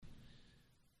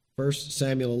1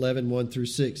 Samuel 11, 1 through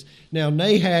 6. Now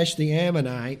Nahash the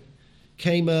Ammonite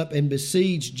came up and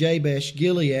besieged Jabesh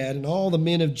Gilead, and all the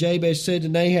men of Jabesh said to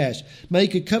Nahash,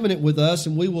 "Make a covenant with us,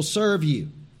 and we will serve you."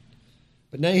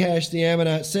 But Nahash the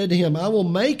Ammonite said to him, "I will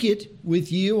make it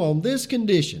with you on this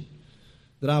condition,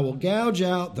 that I will gouge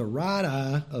out the right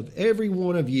eye of every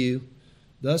one of you.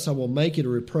 Thus I will make it a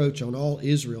reproach on all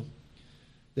Israel."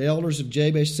 The elders of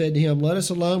Jabesh said to him, "Let us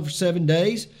alone for 7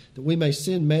 days, that we may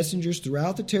send messengers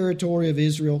throughout the territory of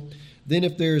Israel. Then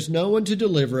if there is no one to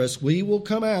deliver us, we will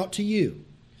come out to you."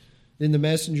 Then the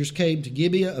messengers came to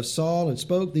Gibeah of Saul and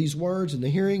spoke these words in the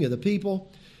hearing of the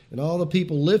people. And all the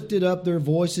people lifted up their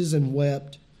voices and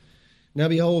wept. Now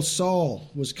behold, Saul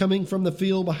was coming from the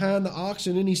field behind the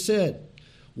oxen, and he said,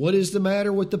 "What is the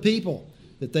matter with the people,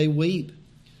 that they weep?"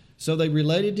 So they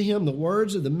related to him the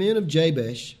words of the men of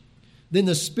Jabesh. Then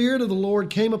the Spirit of the Lord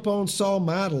came upon Saul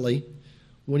mightily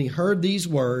when he heard these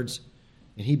words,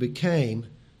 and he became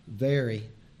very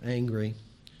angry.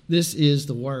 This is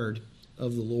the word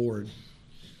of the Lord.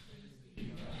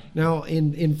 Now,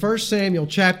 in 1 Samuel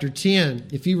chapter 10,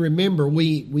 if you remember,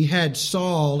 we had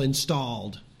Saul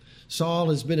installed. Saul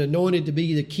has been anointed to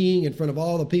be the king in front of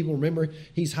all the people. Remember,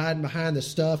 he's hiding behind the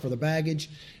stuff or the baggage,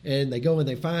 and they go and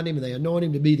they find him and they anoint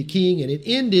him to be the king, and it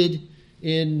ended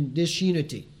in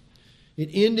disunity. It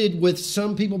ended with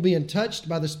some people being touched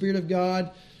by the Spirit of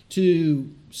God to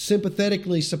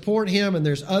sympathetically support him, and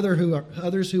there's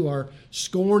others who are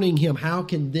scorning him. How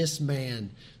can this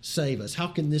man save us? How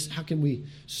can we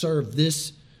serve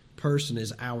this person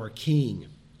as our king?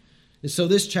 And so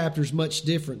this chapter is much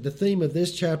different. The theme of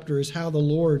this chapter is how the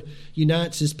Lord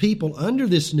unites his people under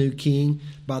this new king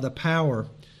by the power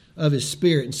of his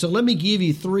Spirit. And so let me give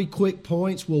you 3 quick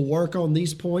points. We'll work on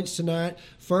these points tonight.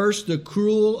 First, the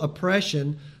cruel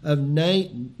oppression of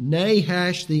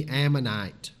Nahash the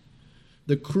Ammonite.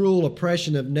 The cruel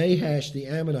oppression of Nahash the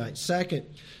Ammonite. Second,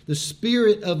 the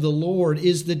Spirit of the Lord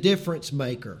is the difference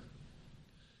maker.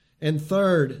 And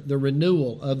third, the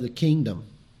renewal of the kingdom.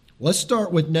 Let's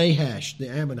start with Nahash the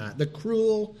Ammonite. The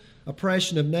cruel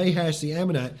oppression of Nahash the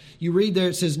Ammonite. You read there,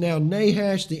 it says, "Now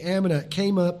Nahash the Ammonite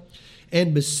came up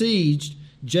and besieged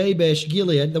Jabesh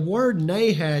Gilead." The word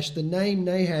Nahash, the name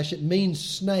Nahash, it means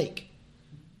snake.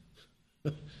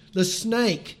 The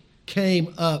snake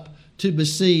came up to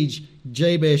besiege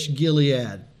Jabesh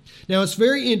Gilead. Now it's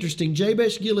very interesting.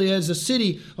 Jabesh Gilead is a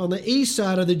city on the east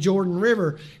side of the Jordan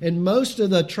River, and most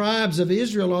of the tribes of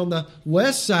Israel on the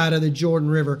west side of the Jordan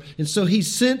River. And so he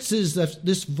senses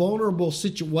this vulnerable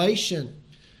situation.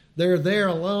 They're there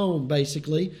alone,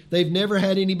 basically. They've never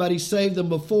had anybody save them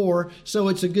before, so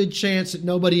it's a good chance that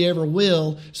nobody ever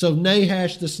will. So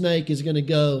Nahash the snake is going to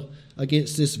go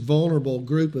against this vulnerable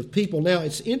group of people. Now,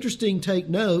 it's interesting, take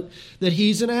note, that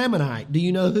he's an Ammonite. Do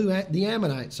you know who the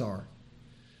Ammonites are?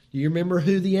 Do you remember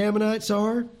who the Ammonites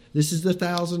are? This is the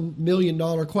 $1,000 million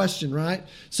question, right?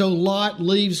 So Lot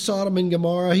leaves Sodom and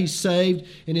Gomorrah. He's saved,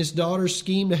 and his daughters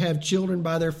scheme to have children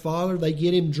by their father. They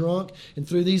get him drunk, and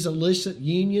through these illicit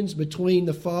unions between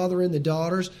the father and the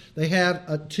daughters, they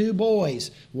have 2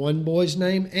 boys. One boy's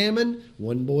named Ammon,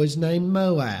 one boy's named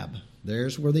Moab.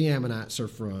 There's where the Ammonites are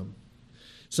from.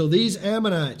 So these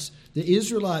Ammonites, the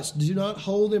Israelites do not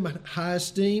hold them in high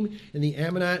esteem, and the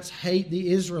Ammonites hate the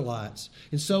Israelites.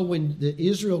 And so when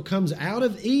Israel comes out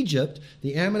of Egypt,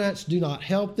 the Ammonites do not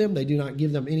help them. They do not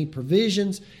give them any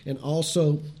provisions. And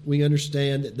also we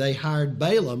understand that they hired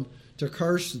Balaam to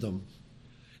curse them.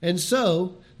 And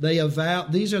so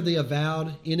these are the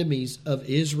avowed enemies of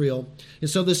Israel. And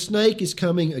so the snake is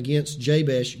coming against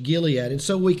Jabesh Gilead. And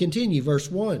so we continue,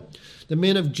 verse 1. The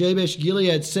men of Jabesh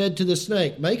Gilead said to the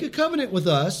snake, "Make a covenant with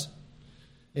us,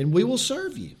 and we will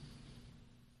serve you."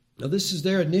 Now this is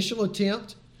their initial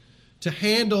attempt to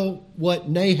handle what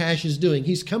Nahash is doing.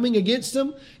 He's coming against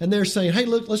them, and they're saying, "Hey,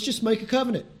 look, let's just make a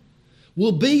covenant.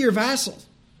 We'll be your vassal.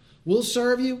 We'll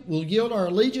serve you. We'll yield our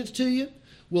allegiance to you.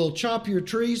 We'll chop your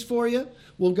trees for you.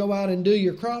 We'll go out and do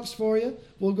your crops for you.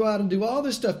 We'll go out and do all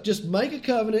this stuff. Just make a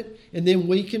covenant, and then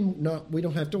we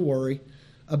don't have to worry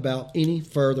about any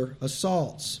further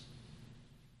assaults."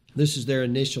 This is their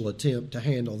initial attempt to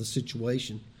handle the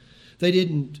situation. They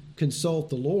didn't consult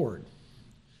the Lord.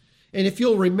 And if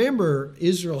you'll remember,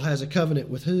 Israel has a covenant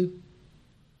with who?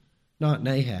 Not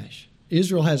Nahash.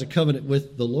 Israel has a covenant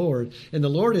with the Lord, and the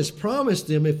Lord has promised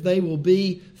them if they will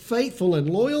be faithful and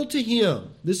loyal to Him.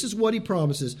 This is what He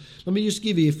promises. Let me just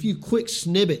give you a few quick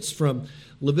snippets from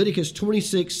Leviticus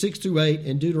 26, 6 through 8,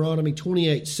 and Deuteronomy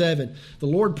 28, 7. The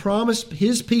Lord promised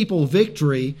His people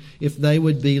victory if they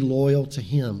would be loyal to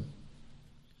Him.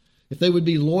 If they would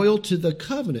be loyal to the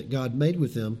covenant God made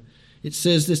with them it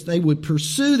says this, they would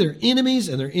pursue their enemies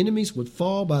and their enemies would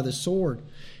fall by the sword.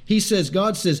 He says,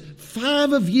 God says,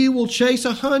 5 of you will chase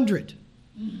 100.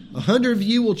 100 of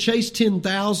you will chase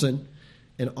 10,000,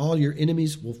 and all your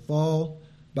enemies will fall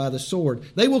by the sword.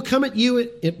 They will come at you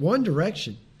in one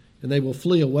direction, and they will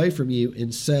flee away from you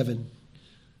in 7.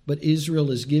 But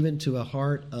Israel is given to a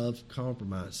heart of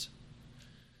compromise.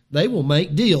 They will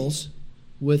make deals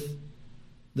with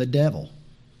the devil.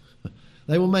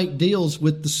 They will make deals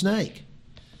with the snake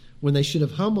when they should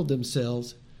have humbled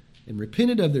themselves and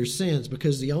repented of their sins,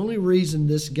 because the only reason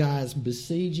this guy is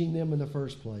besieging them in the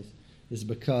first place is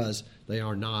because they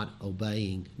are not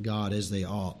obeying God as they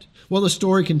ought. Well, the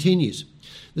story continues.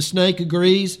 The snake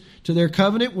agrees to their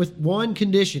covenant with one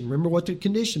condition. Remember what the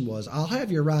condition was. I'll have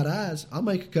your right eyes. I'll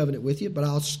make a covenant with you, but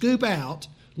I'll scoop out,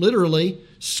 literally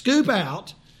scoop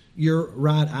out your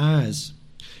right eyes.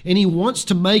 And he wants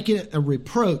to make it a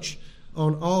reproach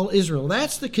on all Israel.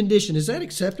 That's the condition. Is that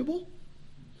acceptable?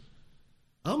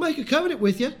 I'll make a covenant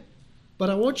with you, but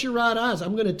I want your right eyes.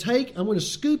 I'm going to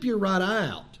scoop your right eye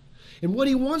out. And what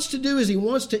he wants to do is he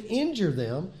wants to injure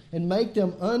them and make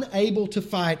them unable to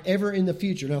fight ever in the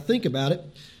future. Now think about it.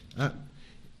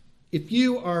 If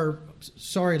you are,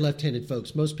 sorry left-handed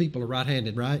folks, most people are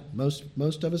right-handed, right?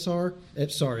 Most of us are.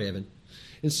 Sorry, Evan.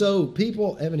 And so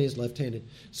Evan is left-handed.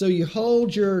 So you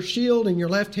hold your shield in your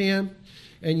left hand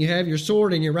and you have your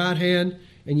sword in your right hand,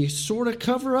 and you sort of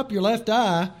cover up your left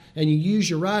eye and you use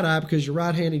your right eye because you're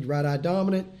right-handed, right eye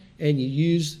dominant, and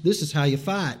this is how you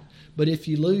fight. But if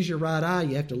you lose your right eye,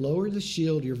 you have to lower the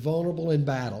shield. You're vulnerable in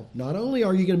battle. Not only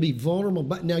are you going to be vulnerable,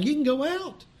 but now you can go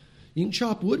out. You can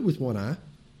chop wood with one eye.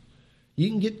 You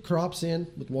can get crops in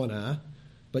with one eye,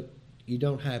 but you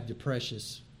don't have the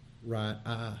precious right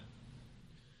eye.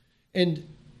 And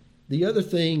the other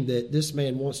thing that this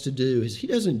man wants to do is he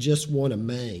doesn't just want to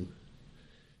maim.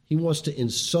 He wants to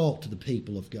insult the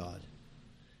people of God.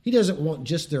 He doesn't want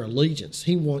just their allegiance.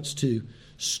 He wants to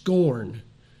scorn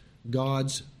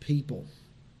God's people.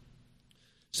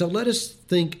 So let us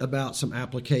think about some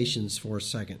applications for a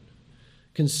second.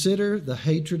 Consider the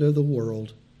hatred of the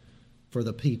world for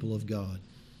the people of God.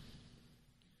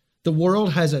 The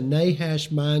world has a Nahash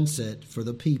mindset for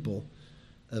the people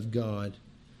of God,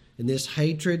 and this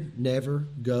hatred never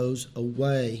goes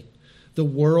away. The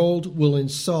world will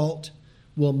insult,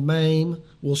 will maim,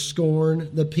 will scorn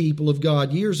the people of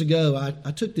God. Years ago,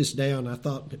 I took this down. I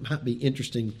thought it might be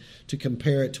interesting to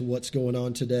compare it to what's going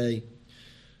on today.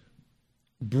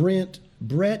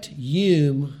 Brett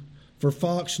Hume for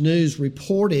Fox News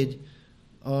reported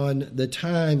on the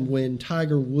time when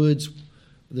Tiger Woods,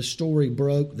 the story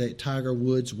broke that Tiger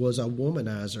Woods was a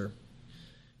womanizer.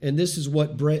 And this is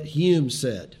what Brett Hume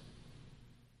said.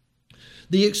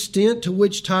 The extent to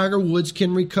which Tiger Woods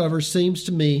can recover seems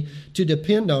to me to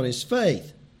depend on his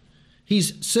faith.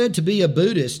 He's said to be a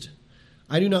Buddhist.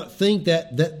 I do not think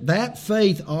that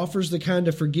faith offers the kind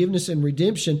of forgiveness and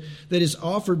redemption that is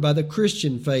offered by the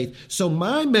Christian faith. So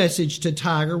my message to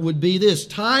Tiger would be this: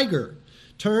 Tiger,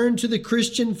 turn to the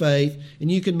Christian faith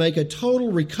and you can make a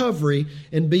total recovery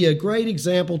and be a great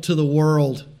example to the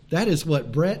world. That is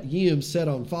what Brett Hume said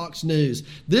on Fox News.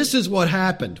 This is what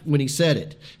happened when he said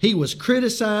it. He was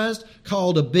criticized,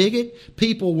 called a bigot.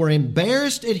 People were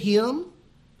embarrassed at him.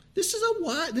 This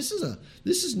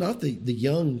is not a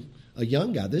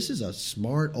young guy. This is a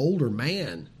smart older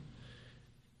man.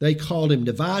 They called him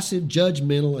divisive,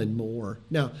 judgmental, and more.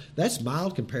 Now, that's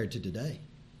mild compared to today.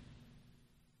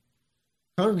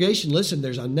 Congregation, listen,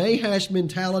 there's a Nahash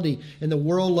mentality, and the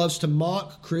world loves to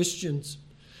mock Christians.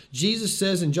 Jesus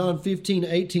says in John 15,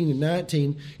 18, and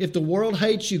 19, if the world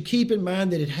hates you, keep in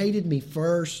mind that it hated me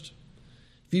first.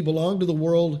 If you belong to the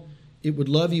world, it would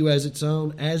love you as its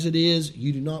own. As it is,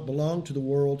 you do not belong to the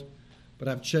world, but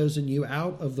I've chosen you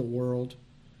out of the world.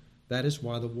 That is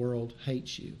why the world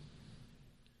hates you.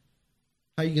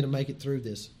 How are you going to make it through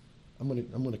this? I'm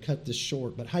going to cut this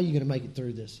short, but how are you going to make it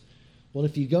through this? Well,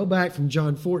 if you go back from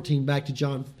John 15 back to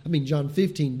John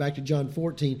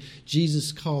 14,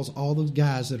 Jesus calls all those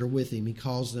guys that are with him, he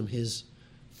calls them his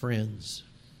friends.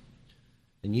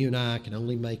 And you and I can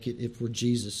only make it if we're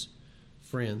Jesus'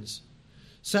 friends.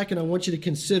 Second, I want you to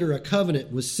consider a covenant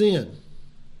with sin.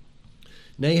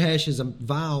 Nahash is a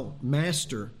vile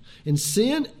master, and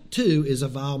sin too is a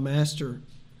vile master.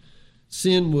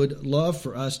 Sin would love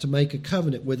for us to make a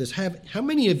covenant with us. How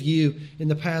many of you in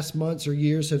the past months or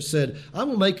years have said, I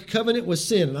will make a covenant with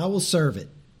sin and I will serve it?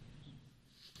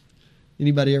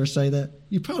 Anybody ever say that?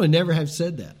 You probably never have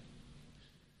said that.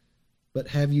 But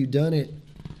have you done it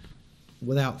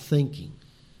without thinking?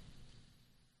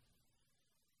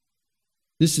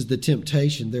 This is the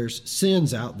temptation. There's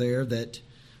sins out there that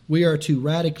we are to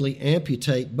radically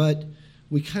amputate, but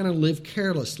we kind of live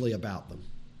carelessly about them.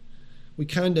 We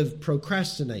kind of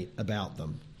procrastinate about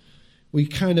them. We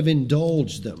kind of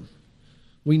indulge them.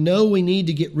 We know we need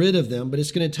to get rid of them, but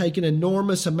it's going to take an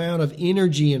enormous amount of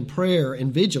energy and prayer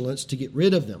and vigilance to get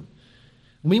rid of them.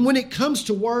 I mean, when it comes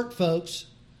to work, folks,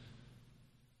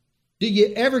 do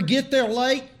you ever get there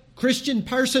late, Christian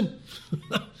person?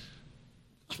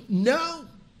 No.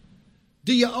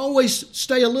 Do you always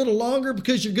stay a little longer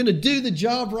because you're going to do the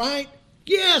job right?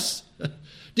 Yes.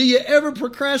 Do you ever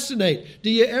procrastinate?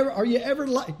 Are you ever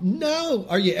no.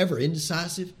 Are you ever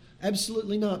indecisive?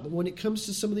 Absolutely not. But when it comes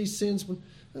to some of these sins, when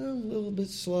I'm a little bit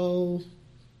slow,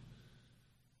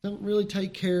 don't really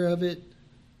take care of it,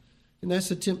 and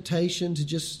that's a temptation to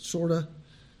just sort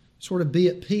of be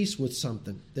at peace with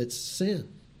something that's sin.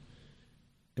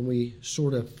 And we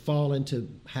sort of fall into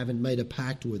having made a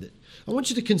pact with it. I want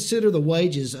you to consider the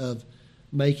wages of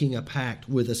making a pact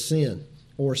with a sin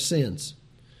or sins.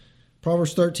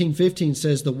 Proverbs 13:15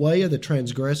 says, "The way of the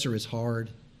transgressor is hard."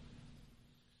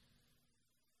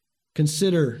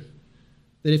 Consider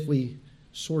that if we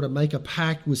sort of make a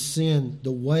pact with sin,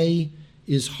 the way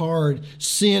is hard.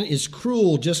 Sin is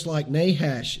cruel, just like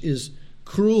Nahash is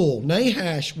cruel.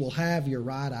 Nahash will have your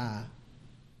right eye.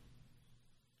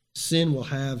 Sin will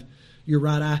have your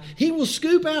right eye. He will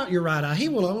scoop out your right eye. He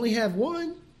will only have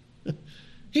one.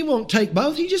 He won't take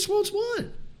both. He just wants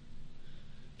one.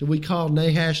 Do we call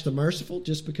Nahash the merciful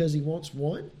just because he wants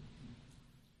one?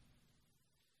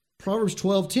 Proverbs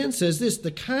 12:10 says this,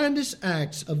 "The kindest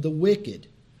acts of the wicked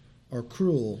are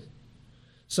cruel."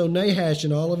 So Nahash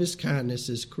in all of his kindness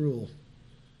is cruel.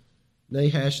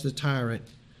 Nahash the tyrant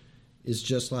is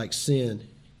just like sin.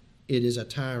 It is a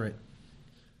tyrant.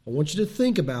 I want you to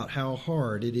think about how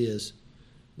hard it is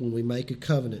when we make a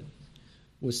covenant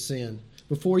with sin.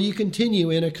 Before you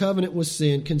continue in a covenant with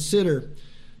sin, consider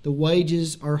the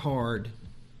wages are hard.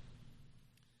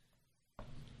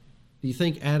 Do you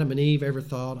think Adam and Eve ever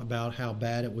thought about how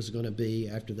bad it was going to be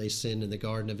after they sinned in the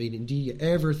Garden of Eden? Do you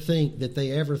ever think that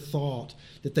they ever thought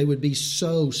that they would be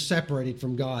so separated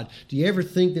from God? Do you ever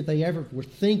think that they ever were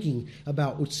thinking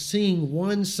about seeing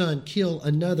one son kill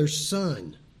another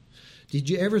son? Did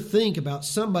you ever think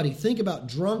about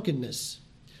drunkenness?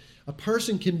 A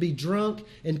person can be drunk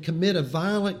and commit a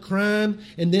violent crime,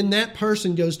 and then that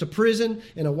person goes to prison,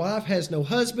 and a wife has no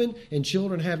husband, and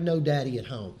children have no daddy at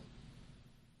home.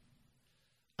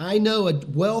 I know a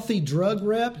wealthy drug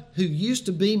rep who used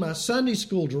to be my Sunday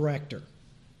school director.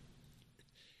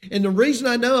 And the reason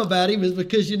I know about him is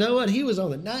because, you know what? He was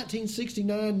on the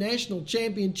 1969 National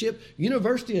Championship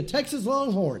University of Texas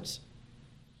Longhorns.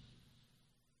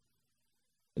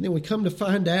 And then we come to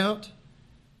find out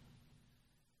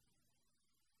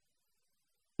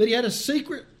that he had a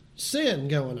secret sin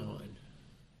going on.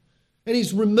 And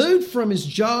he's removed from his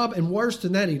job, and worse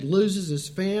than that, he loses his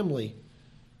family.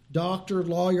 Doctor,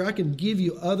 lawyer, I can give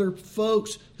you other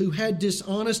folks who had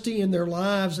dishonesty in their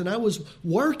lives, and I was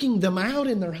working them out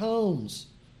in their homes.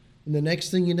 And the next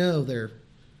thing you know, they're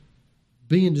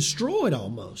being destroyed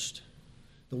almost.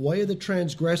 The way of the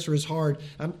transgressor is hard.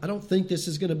 I don't think this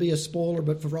is going to be a spoiler,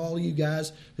 but for all you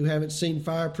guys who haven't seen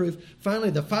Fireproof, finally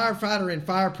the firefighter in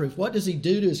Fireproof, what does he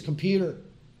do to his computer?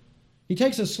 He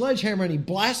takes a sledgehammer and he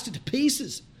blasts it to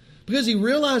pieces because he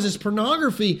realizes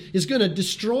pornography is going to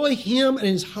destroy him and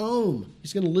his home.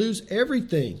 He's going to lose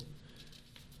everything.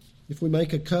 If we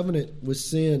make a covenant with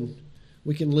sin,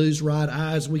 we can lose right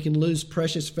eyes, we can lose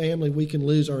precious family, we can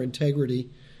lose our integrity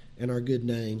and our good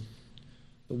name.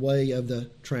 The way of the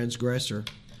transgressor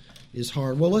is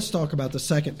hard. Well, let's talk about the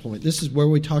second point. This is where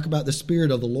we talk about the Spirit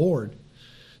of the Lord.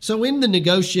 So in the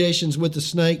negotiations with the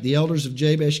snake, the elders of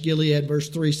Jabesh Gilead, verse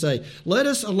 3 say, "Let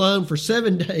us alone for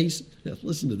 7 days,"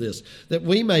 listen to this, "that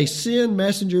we may send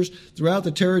messengers throughout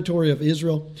the territory of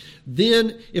Israel.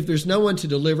 Then, if there's no one to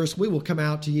deliver us, we will come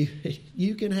out to you.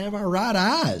 You can have our right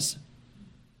eyes."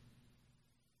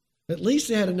 At least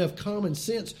they had enough common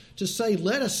sense to say,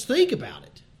 let us think about it.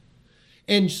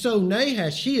 And so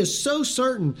Nahash, he is so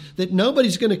certain that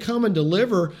nobody's going to come and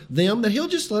deliver them that he'll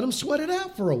just let them sweat it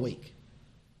out for a week.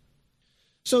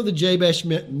 So the Jabesh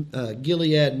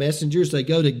Gilead messengers, they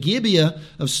go to Gibeah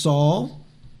of Saul,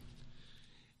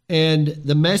 and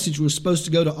the message was supposed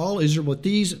to go to all Israel, but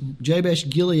these Jabesh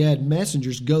Gilead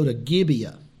messengers go to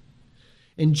Gibeah.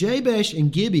 And Jabesh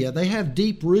and Gibeah, they have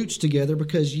deep roots together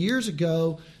because years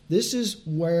ago, this is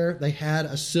where they had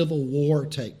a civil war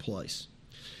take place.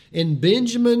 And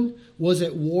Benjamin was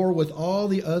at war with all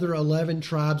the other 11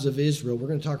 tribes of Israel. We're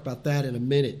going to talk about that in a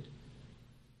minute.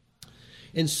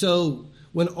 And so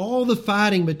when all the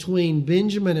fighting between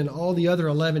Benjamin and all the other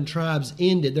 11 tribes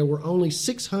ended, there were only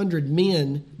 600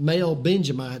 men, male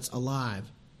Benjamites,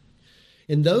 alive.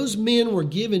 And those men were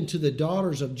given to the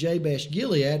daughters of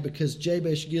Jabesh-Gilead because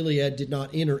Jabesh-Gilead did not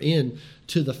enter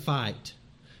into the fight.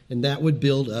 And that would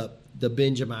build up the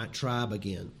Benjamite tribe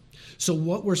again. So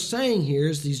what we're saying here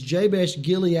is these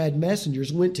Jabesh-Gilead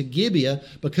messengers went to Gibeah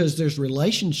because there's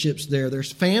relationships there,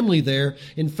 there's family there.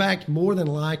 In fact, more than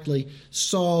likely,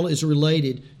 Saul is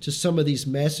related to some of these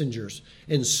messengers.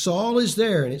 And Saul is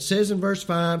there, and it says in verse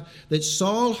 5 that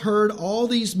Saul heard all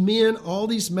these men, all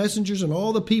these messengers, and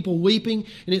all the people weeping.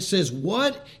 And it says,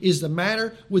 what is the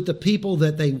matter with the people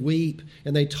that they weep?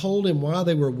 And they told him why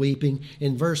they were weeping.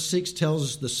 And verse 6 tells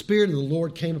us the Spirit of the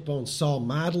Lord came upon Saul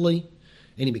mightily,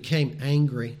 and he became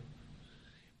angry.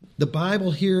 The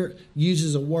Bible here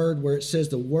uses a word where it says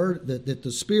the word that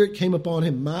the Spirit came upon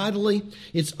him mightily.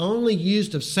 It's only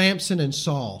used of Samson and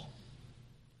Saul.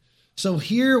 So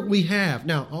here we have,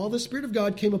 now all the Spirit of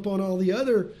God came upon all the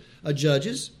other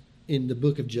judges in the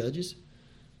book of Judges,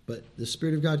 but the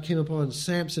Spirit of God came upon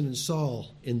Samson and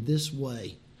Saul in this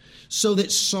way. So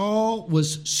that Saul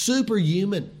was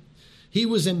superhuman. He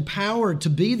was empowered to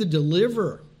be the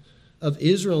deliverer of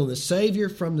Israel and the Savior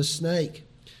from the snake.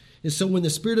 And so when the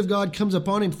Spirit of God comes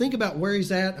upon him, think about where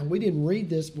he's at. And we didn't read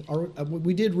this, or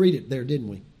we did read it there, didn't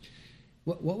we?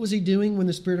 What was he doing when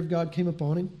the Spirit of God came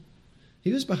upon him?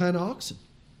 He was behind oxen.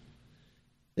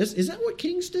 Is that what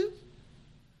kings do?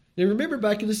 Now remember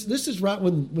back, this is right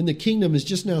when the kingdom is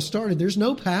just now started. There's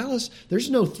no palace. There's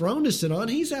no throne to sit on.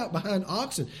 He's out behind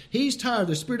oxen. He's tired.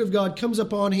 The Spirit of God comes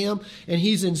upon him, and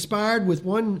he's inspired with,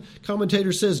 one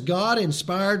commentator says,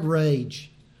 God-inspired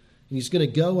rage. And he's going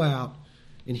to go out,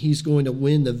 and he's going to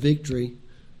win the victory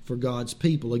for God's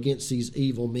people against these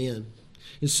evil men.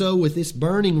 And so with this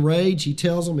burning rage, he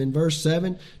tells them in verse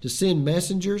 7 to send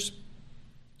messengers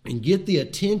and get the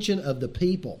attention of the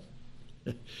people.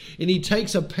 And he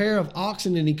takes a pair of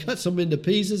oxen and he cuts them into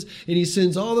pieces, and he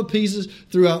sends all the pieces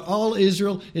throughout all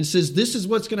Israel and says, this is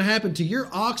what's going to happen to your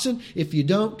oxen if you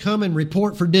don't come and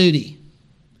report for duty.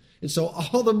 And so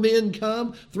all the men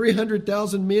come,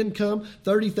 300,000 men come,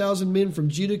 30,000 men from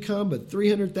Judah come, but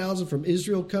 300,000 from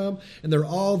Israel come, and they're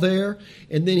all there.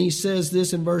 And then he says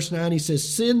this in verse 9, he says,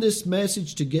 send this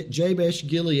message to get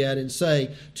Jabesh-Gilead and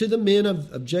say to the men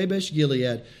of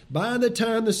Jabesh-Gilead, by the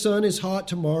time the sun is hot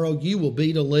tomorrow, you will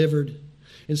be delivered.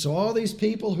 And so all these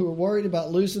people who are worried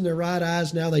about losing their right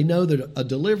eyes, now they know that a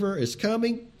deliverer is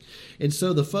coming. And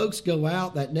so the folks go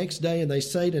out that next day and they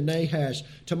say to Nahash,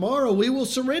 tomorrow we will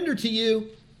surrender to you,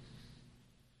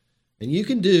 and you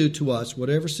can do to us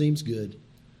whatever seems good.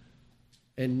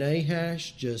 And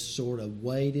Nahash just sort of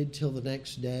waited till the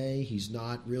next day. He's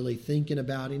not really thinking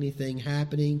about anything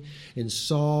happening. And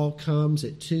Saul comes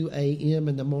at 2 a.m.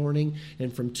 in the morning,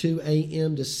 and from 2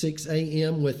 a.m. to 6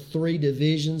 a.m. with 3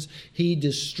 divisions, he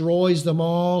destroys them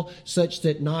all such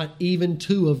that not even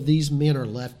 2 of these men are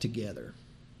left together.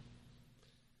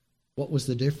 What was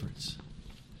the difference?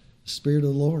 The Spirit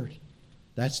of the Lord.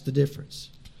 That's the difference.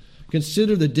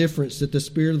 Consider the difference that the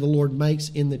Spirit of the Lord makes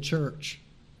in the church.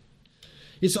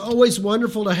 It's always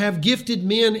wonderful to have gifted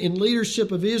men in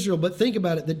leadership of Israel, but think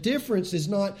about it. The difference is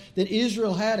not that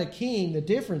Israel had a king. The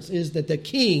difference is that the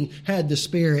king had the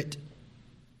Spirit.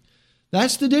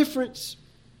 That's the difference.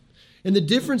 And the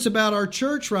difference about our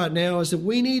church right now is that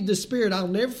we need the Spirit. I'll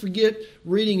never forget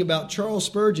reading about Charles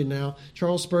Spurgeon now.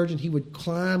 Charles Spurgeon, he would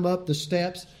climb up the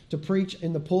steps to preach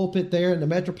in the pulpit there in the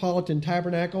Metropolitan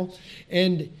Tabernacle.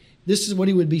 And this is what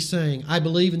he would be saying. I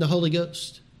believe in the Holy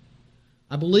Ghost.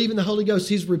 I believe in the Holy Ghost.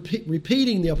 He's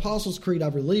repeating the Apostles' Creed. I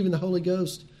believe in the Holy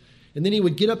Ghost. And then he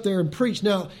would get up there and preach.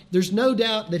 Now, there's no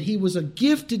doubt that he was a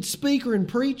gifted speaker and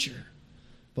preacher.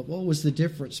 But what was the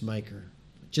difference maker?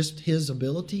 Just his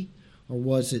ability? Or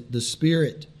was it the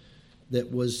Spirit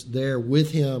that was there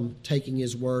with him, taking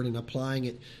his word and applying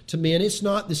it to men? It's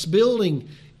not this building,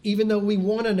 even though we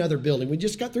want another building. We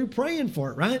just got through praying for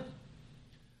it, right?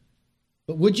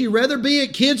 But would you rather be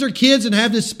at Kids Are Kids and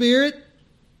have the Spirit?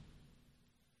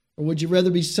 Or would you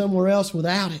rather be somewhere else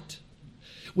without it?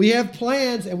 We have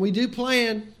plans, and we do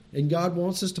plan, and God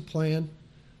wants us to plan.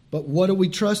 But what are we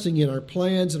trusting in, our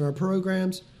plans and our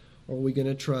programs? Or are we going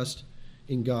to trust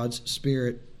in God's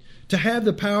Spirit? To have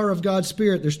the power of God's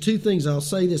Spirit, there's 2 things. I'll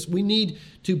say this. We need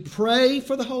to pray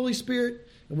for the Holy Spirit,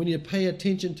 and we need to pay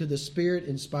attention to the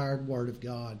Spirit-inspired Word of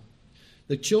God.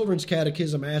 The Children's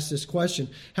Catechism asks this question: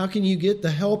 how can you get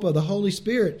the help of the Holy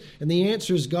Spirit? And the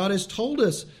answer is God has told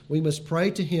us we must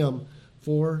pray to Him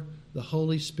for the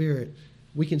Holy Spirit.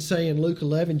 We can say in Luke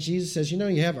 11, Jesus says, you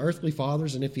have earthly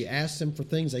fathers, and if you ask them for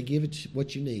things, they give it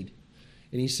what you need.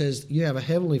 And he says, you have a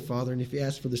heavenly Father, and if you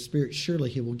ask for the Spirit, surely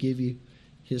he will give you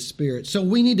his Spirit. So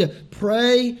we need to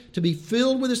pray to be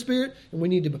filled with the Spirit, and we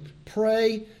need to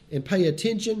pray and pay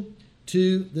attention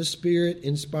to the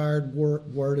Spirit-inspired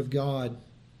Word of God.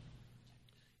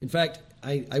 In fact,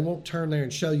 I won't turn there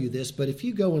and show you this, but if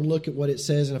you go and look at what it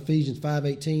says in Ephesians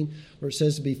 5:18, where it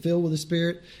says to be filled with the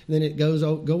Spirit, and then it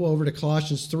go over to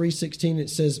Colossians 3:16, it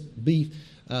says be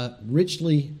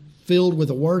richly filled with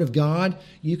the Word of God,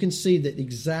 you can see that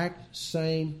exact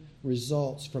same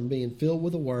results from being filled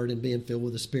with the Word and being filled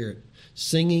with the Spirit.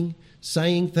 Singing,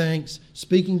 saying thanks,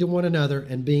 speaking to one another,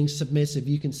 and being submissive.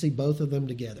 You can see both of them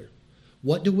together.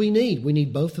 What do we need? We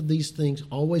need both of these things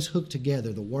always hooked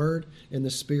together, the Word and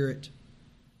the Spirit.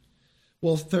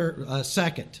 Well,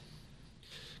 second,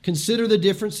 consider the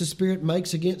difference the Spirit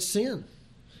makes against sin.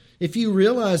 If you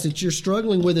realize that you're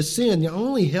struggling with a sin, the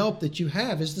only help that you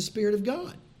have is the Spirit of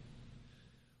God.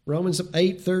 Romans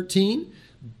 8:13,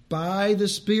 by the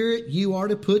Spirit you are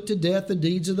to put to death the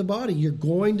deeds of the body. You're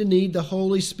going to need the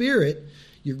Holy Spirit.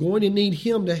 You're going to need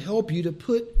Him to help you to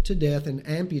put to death and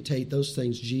amputate those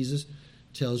things Jesus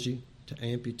tells you to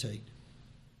amputate.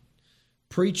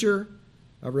 Preacher,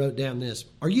 I wrote down this.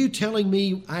 Are you telling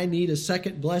me I need a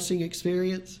second blessing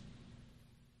experience?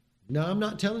 No, I'm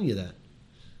not telling you that.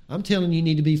 I'm telling you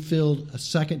need to be filled a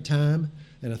second time,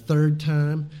 and a third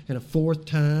time, and a fourth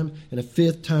time, and a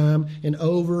fifth time, and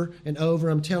over and over.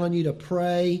 I'm telling you to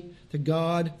pray to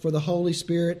God for the Holy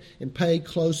Spirit and pay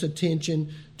close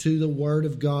attention to the Word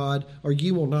of God, or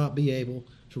you will not be able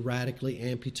to radically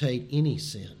amputate any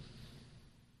sin.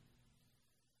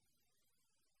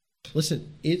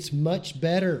 Listen, it's much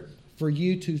better for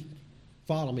you to,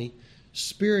 follow me,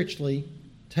 spiritually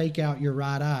take out your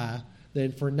right eye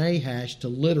than for Nahash to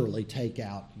literally take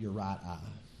out your right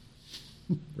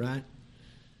eye. Right?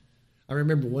 I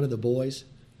remember one of the boys,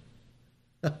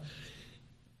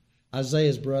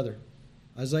 Isaiah's brother.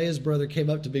 Isaiah's brother came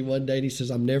up to me one day and he says,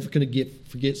 I'm never going to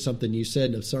forget something you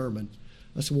said in a sermon.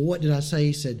 I said, well, what did I say?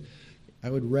 He said, I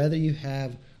would rather you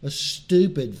have a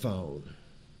stupid phone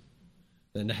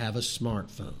than to have a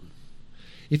smartphone.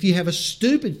 If you have a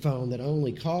stupid phone that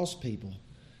only calls people,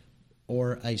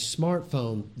 or a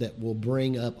smartphone that will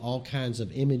bring up all kinds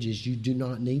of images you do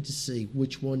not need to see,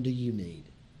 which one do you need?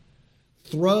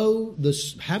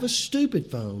 Have a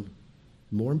stupid phone,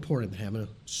 more important than having a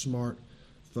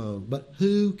smartphone. But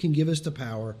who can give us the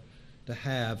power to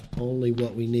have only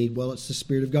what we need? Well, it's the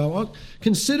Spirit of God. Well,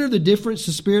 consider the difference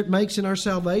the Spirit makes in our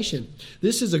salvation.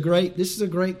 This is a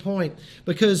great point,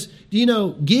 because do you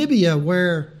know Gibeah,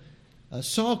 where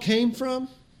Saul came from?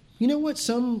 You know what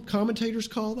some commentators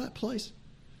call that place?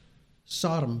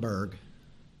 Sodomburg.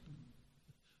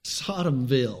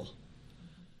 Sodomville.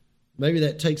 Maybe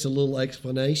that takes a little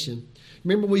explanation.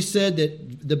 Remember we said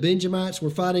that the Benjamites were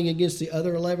fighting against the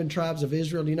other 11 tribes of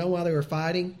Israel. Do you know why they were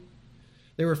fighting?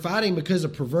 They were fighting because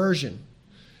of perversion.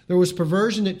 There was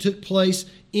perversion that took place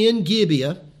in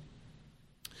Gibeah.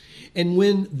 And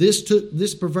when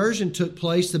this perversion took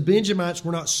place, the Benjamites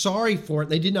were not sorry for it.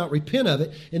 They did not repent of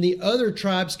it. And the other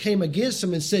tribes came against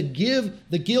them and said, give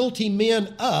the guilty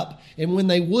men up. And when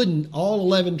they wouldn't, all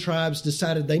 11 tribes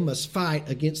decided they must fight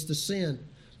against the sin.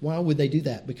 Why would they do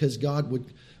that? Because God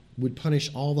would punish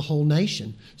all the whole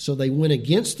nation. So they went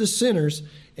against the sinners.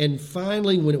 And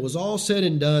finally, when it was all said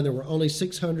and done, there were only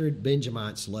 600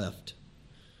 Benjamites left.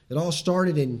 It all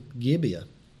started in Gibeah.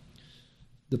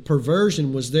 The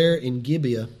perversion was there in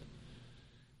Gibeah.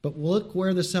 But look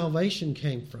where the salvation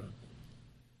came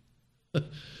from.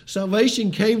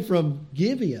 Salvation came from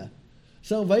Gibeah.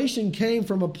 Salvation came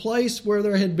from a place where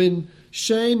there had been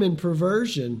shame and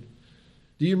perversion.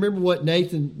 Do you remember what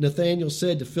Nathanael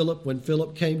said to Philip when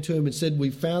Philip came to him and said, we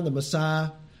found the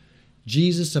Messiah,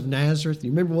 Jesus of Nazareth? You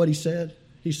remember what he said?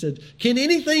 He said, can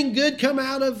anything good come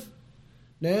out of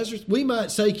Nazareth? We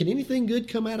might say, can anything good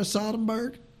come out of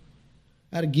Sodomburg?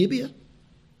 Out of Gibeah?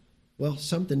 Well,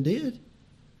 something did.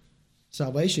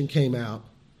 Salvation came out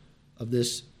of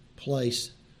this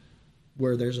place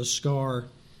where there's a scar.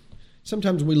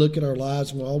 Sometimes we look at our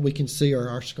lives and all we can see are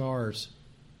our scars.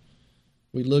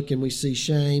 We look and we see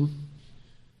shame.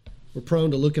 We're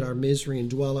prone to look at our misery and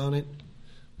dwell on it.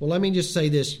 Well, let me just say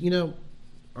this. You know,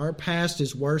 our past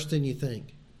is worse than you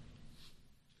think.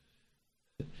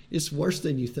 It's worse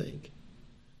than you think.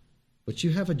 But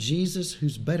you have a Jesus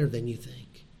who's better than you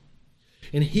think.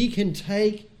 And He can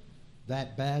take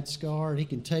that bad scar and He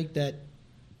can take that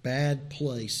bad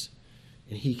place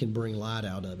and He can bring light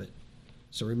out of it.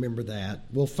 So remember that.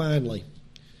 Well, finally,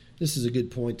 this is a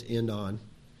good point to end on.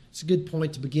 It's a good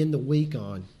point to begin the week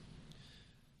on.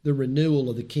 The renewal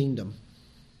of the kingdom.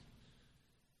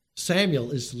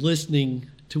 Samuel is listening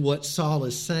to what Saul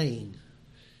is saying.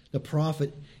 The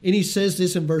prophet, and he says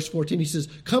this in verse 14. He says,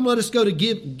 "Come, let us go to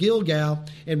Gilgal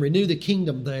and renew the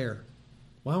kingdom there."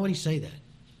 Why would he say that?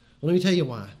 Well, let me tell you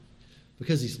why.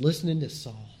 Because he's listening to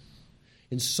Saul.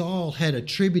 And Saul had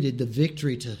attributed the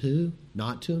victory to who?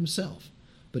 Not to himself.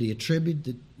 But he attributed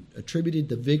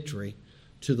the victory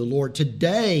to the Lord.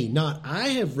 Today, not I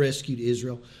have rescued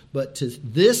Israel, but to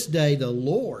this day the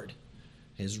Lord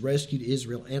has rescued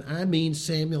Israel. And I mean,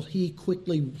 Samuel, he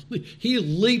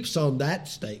leaps on that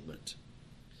statement.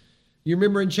 You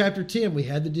remember in chapter 10, we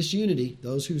had the disunity,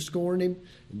 those who scorned him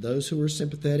and those who were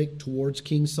sympathetic towards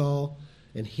King Saul.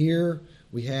 And here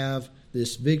we have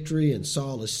this victory, and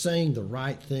Saul is saying the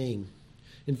right thing.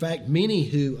 In fact, many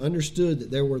who understood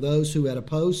that there were those who had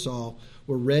opposed Saul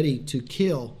were ready to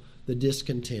kill the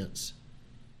discontents.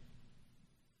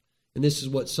 And this is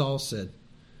what Saul said: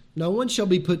 "No one shall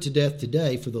be put to death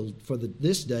today, for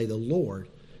this day the Lord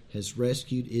has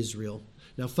rescued Israel."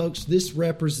 Now, folks, this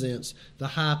represents the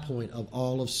high point of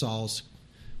all of Saul's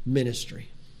ministry.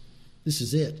 This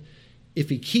is it. If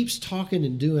he keeps talking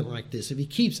and doing like this, if he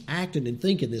keeps acting and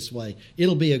thinking this way,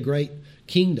 it'll be a great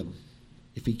kingdom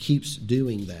if he keeps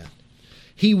doing that.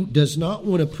 He does not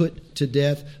want to put to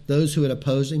death those who had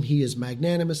opposed him. He is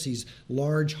magnanimous. He's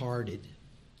large-hearted.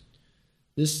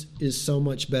 This is so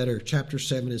much better. Chapter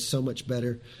 7 is so much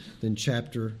better than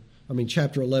chapter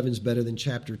 11 is better than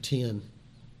chapter 10.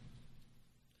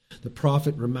 The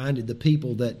prophet reminded the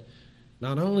people that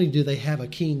not only do they have a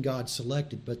king God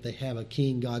selected, but they have a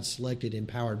king God selected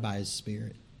empowered by his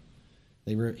Spirit.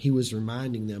 He was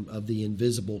reminding them of the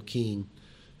invisible king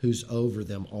who's over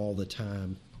them all the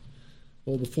time.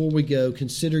 Well, before we go,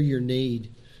 consider your need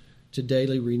to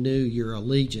daily renew your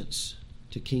allegiance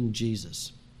to King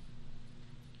Jesus.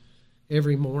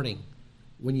 Every morning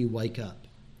when you wake up,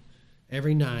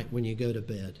 every night when you go to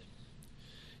bed,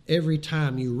 every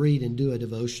time you read and do a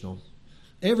devotional,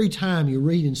 every time you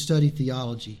read and study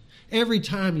theology, every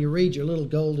time you read your little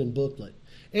golden booklet,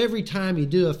 every time you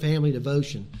do a family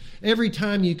devotion, every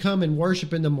time you come and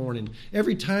worship in the morning,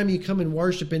 every time you come and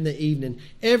worship in the evening,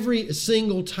 every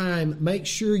single time, make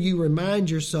sure you remind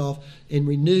yourself and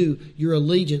renew your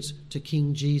allegiance to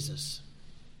King Jesus.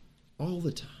 All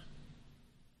the time.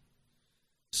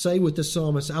 Say with the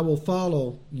psalmist, "I will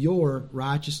follow your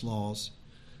righteous laws.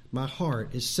 My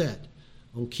heart is set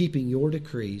on keeping your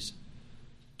decrees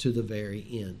to the very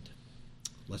end."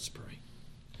 Let's pray.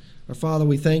 Our Father,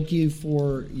 we thank you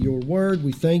for your word.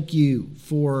 We thank you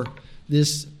for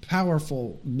this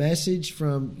powerful message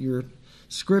from your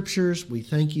scriptures. We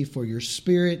thank you for your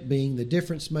Spirit being the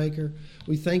difference maker.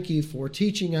 We thank you for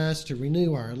teaching us to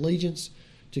renew our allegiance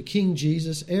to King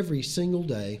Jesus every single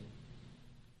day.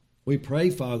 We pray,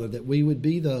 Father, that we would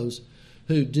be those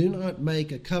who do not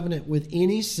make a covenant with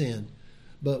any sin,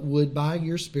 but would, by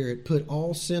your Spirit, put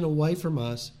all sin away from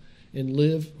us and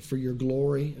live for your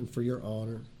glory and for your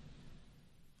honor.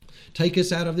 Take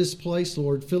us out of this place,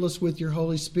 Lord. Fill us with your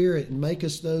Holy Spirit and make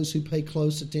us those who pay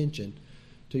close attention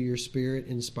to your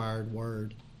Spirit-inspired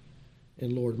word.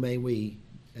 And Lord, may we,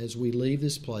 as we leave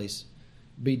this place,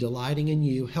 be delighting in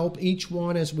you. Help each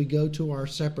one as we go to our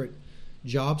separate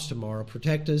jobs tomorrow.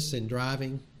 Protect us in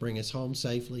driving, bring us home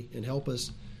safely, and help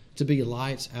us to be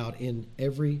lights out in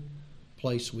every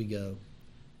place we go,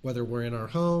 whether we're in our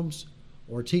homes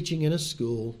or teaching in a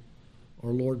school,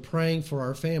 or, Lord, praying for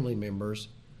our family members,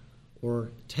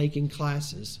 or taking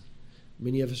classes.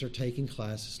 Many of us are taking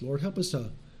classes. Lord, help us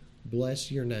to bless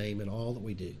your name in all that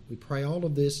we do. We pray all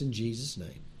of this in Jesus'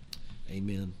 name.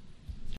 Amen.